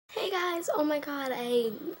guys, oh my god,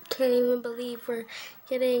 I can't even believe we're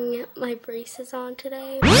getting my braces on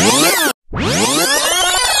today.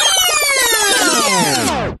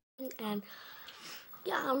 And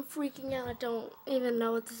yeah, I'm freaking out. I don't even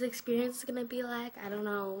know what this experience is gonna be like. I don't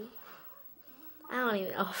know. I don't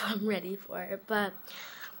even know if I'm ready for it, but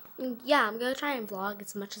yeah, I'm gonna try and vlog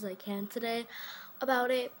as much as I can today about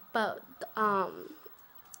it, but I'm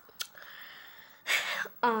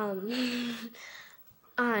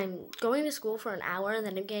going to school for an hour, and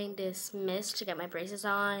then I'm getting dismissed to get my braces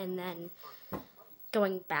on, and then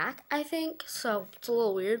going back, I think, so it's a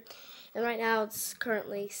little weird. And right now it's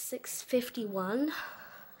currently 6:51,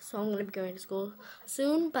 so I'm going to be going to school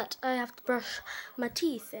soon, but I have to brush my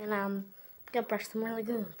teeth, and I'm going to brush them really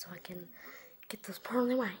good so I can get those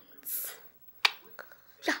pearly whites.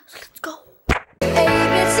 Yeah, so let's go.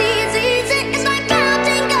 It's like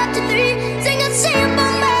counting up to 3. Sing a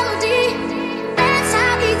simple melody. That's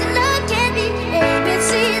how easy love can be.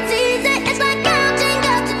 ABC, it's easy. It's like counting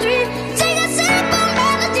up to 3. Sing a simple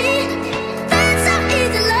melody. That's how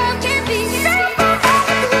easy love can be.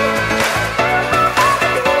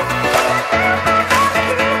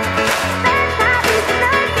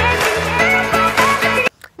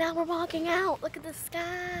 Now we're walking out. Look at the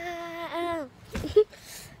sky.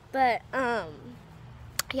 But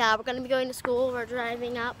yeah, we're gonna be going to school. We're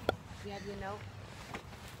driving up. You have your note?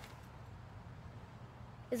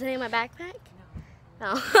 Is it in my backpack?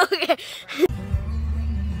 No. Oh, okay.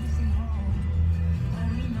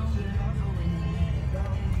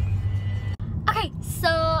 Okay, so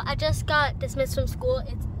I just got dismissed from school.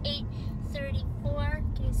 It's 8:34.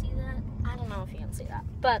 Can you see that? I don't know if you can see that,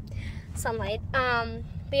 but sunlight. But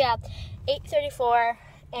yeah, 8:34,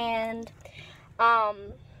 and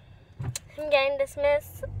I'm getting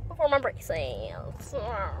dismissed for my braces.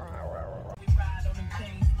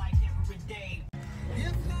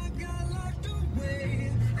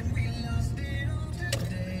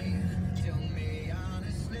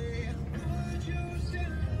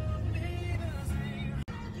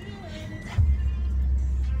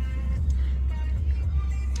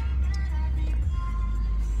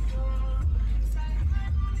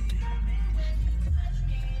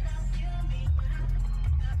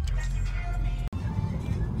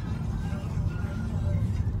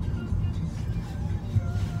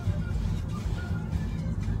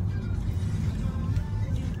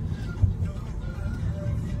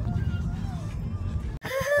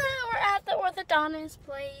 Donna's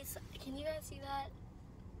place. Can you guys see that?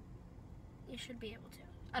 You should be able to.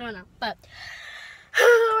 I don't know, but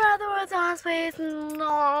we're at the Donna's place.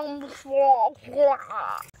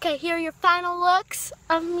 Okay, here are your final looks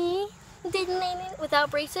of me without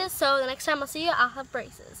braces. So the next time I'll see you, I'll have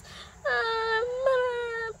braces.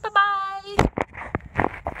 Bye bye.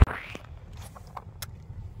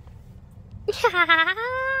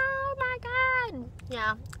 Oh my god.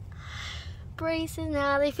 Yeah. Braces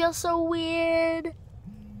now, they feel so weird.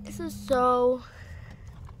 This is so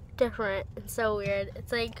different and so weird.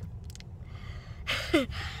 It's like oh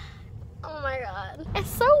my god,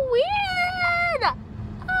 it's so weird.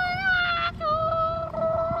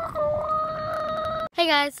 Hey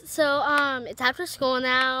guys, so it's after school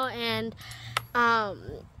now, and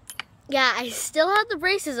yeah, I still have the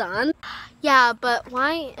braces on. Yeah, but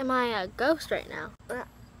why am I a ghost right now?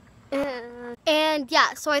 And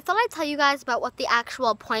yeah, so I thought I'd tell you guys about what the actual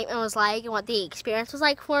appointment was like and what the experience was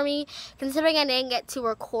like for me, considering I didn't get to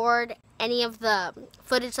record any of the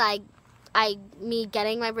footage me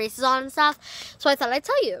getting my braces on and stuff. So I thought I'd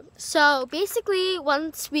tell you. So basically,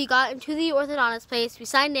 once we got into the orthodontist place, we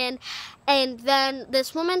signed in, and then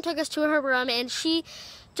this woman took us to her room, and she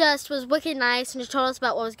just was wicked nice and just told us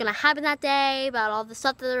about what was going to happen that day, about all the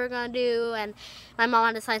stuff that they were going to do, and my mom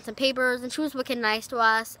had to sign some papers, and she was wicked nice to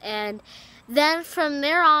us. And then from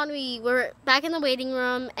there on, we were back in the waiting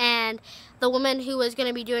room, and the woman who was going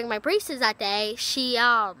to be doing my braces that day, she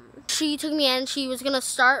took me in. She was going to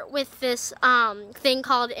start with this thing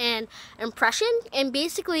called an impression, and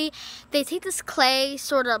basically they take this clay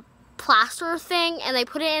sort of plaster thing, and they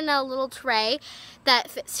put it in a little tray that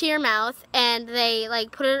fits to your mouth, and they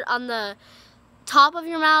like put it on the top of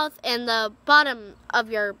your mouth and the bottom of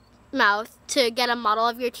your mouth to get a model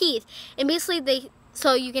of your teeth. And basically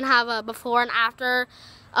so you can have a before and after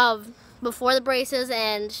of before the braces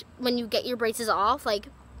and when you get your braces off, like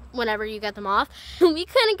whenever you get them off. We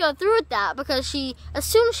couldn't go through with that because as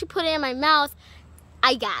soon as she put it in my mouth,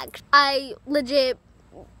 I gagged. I legit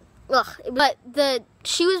ugh. But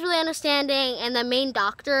she was really understanding, and the main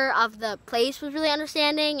doctor of the place was really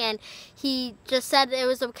understanding, and he just said it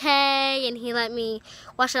was okay, and he let me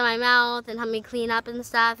wash out my mouth and help me clean up and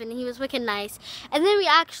stuff, and he was wicked nice. And then we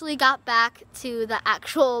actually got back to the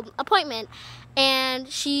actual appointment, and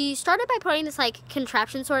she started by putting this like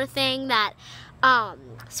contraption sort of thing that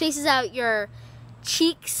spaces out your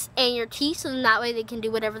cheeks and your teeth, so then that way they can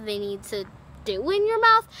do whatever they need to do in your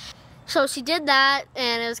mouth. So she did that,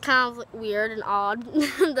 and it was kind of weird and odd,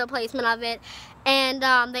 the placement of it. And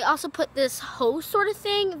they also put this hose sort of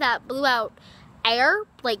thing that blew out air,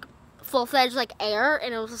 like full-fledged like air,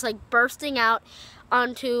 and it was just like bursting out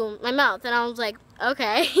onto my mouth. And I was like,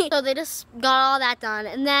 okay. So they just got all that done.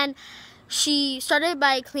 And then she started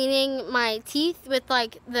by cleaning my teeth with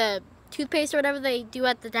like the toothpaste or whatever they do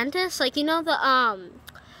at the dentist. Like, you know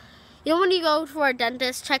you know when you go for a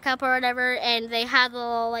dentist checkup or whatever, and they have the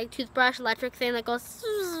little like toothbrush electric thing that goes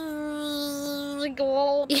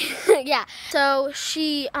yeah. So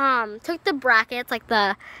she took the brackets, like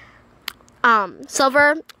the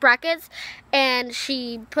silver brackets, and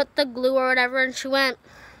she put the glue or whatever, and she went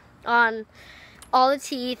on all the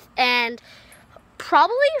teeth, and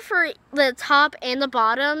probably for the top and the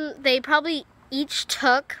bottom, they probably each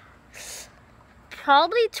took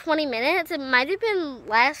probably 20 minutes. It might have been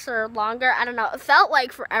less or longer. I don't know. It felt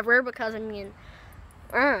like forever because, I mean,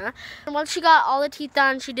 And once she got all the teeth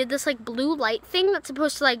done, she did this like blue light thing that's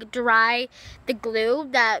supposed to like dry the glue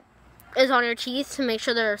that is on your teeth to make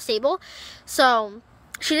sure they're stable. So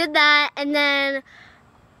she did that, and then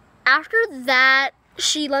after that,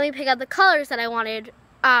 she let me pick out the colors that I wanted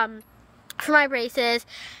for my braces,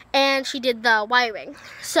 and she did the wiring.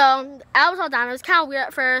 So I was all done. It was kind of weird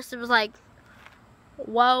at first. It was like,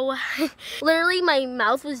 whoa. Literally my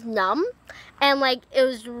mouth was numb, and like it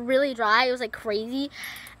was really dry. It was like crazy,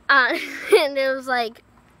 and it was like,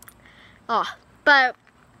 oh. But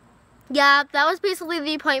yeah, that was basically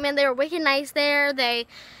the appointment. They were wicked nice there.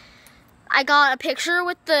 I got a picture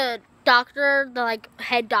with the doctor, the like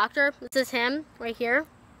head doctor. This is him right here.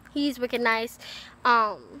 He's wicked nice.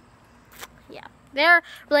 Yeah, they're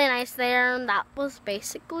really nice there, and that was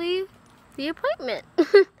basically the appointment.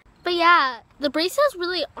 But yeah, the braces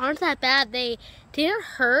really aren't that bad. They didn't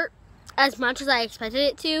hurt as much as I expected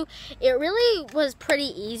it to. It really was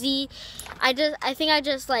pretty easy. I think I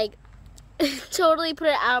just like totally put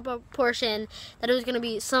it out of proportion that it was going to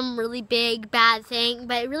be some really big bad thing,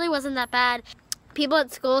 but it really wasn't that bad. People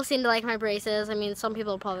at school seem to like my braces. I mean, some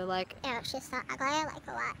people probably like, ew, she's so ugly. Like,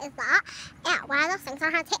 what is that? Yeah, what are those things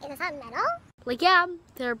on her teeth? Is that metal? like, yeah,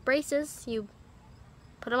 they're braces. You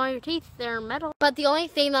put them on your teeth, they're metal. But the only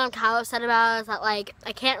thing that I'm kind of upset about is that like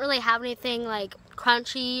I can't really have anything like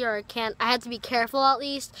crunchy, or I had to be careful at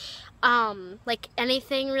least. Like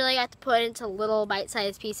anything really, I have to put into little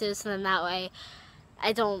bite-sized pieces, so then that way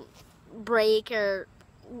I don't break or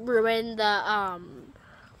ruin the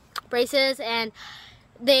braces. And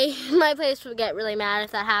my place would get really mad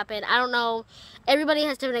if that happened. I don't know, everybody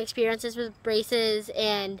has different experiences with braces,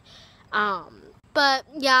 and but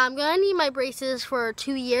yeah, I'm gonna need my braces for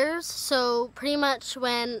 2 years, so pretty much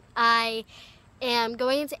when I am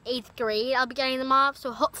going into 8th grade, I'll be getting them off.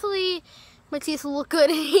 So hopefully my teeth will look good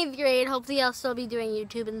in 8th grade. Hopefully I'll still be doing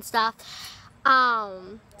YouTube and stuff.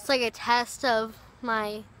 It's like a test of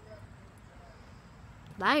my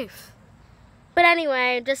life. But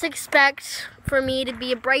anyway, just expect for me to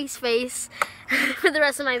be a brace face for the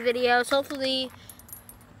rest of my videos. Hopefully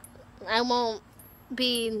I won't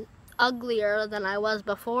be uglier than I was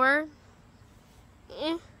before.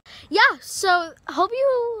 Yeah, so hope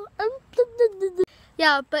you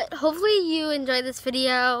yeah, but hopefully you enjoyed this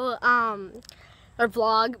video or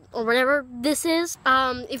vlog or whatever this is.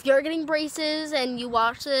 If you're getting braces and you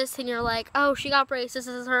watch this and you're like, oh, she got braces,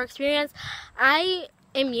 this is her experience, I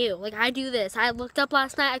am you. Like, I do this. I looked up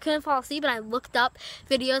last night, I couldn't fall asleep, and I looked up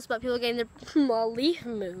videos about people getting their leaf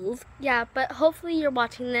moved. Yeah, but hopefully you're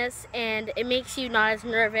watching this and it makes you not as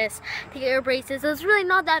nervous to get your braces. It's really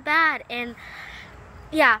not that bad. And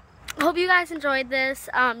yeah, hope you guys enjoyed this.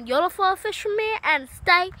 Yodel for a fish from me, and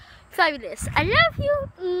stay fabulous. I love you.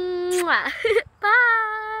 Mwah.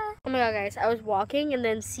 Bye. Oh my god, guys, I was walking and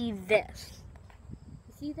then see this.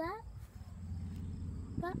 See that?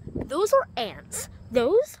 Those are ants.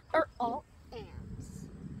 Those are all ants.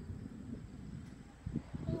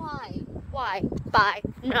 Why? Why? Bye.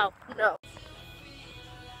 No, no.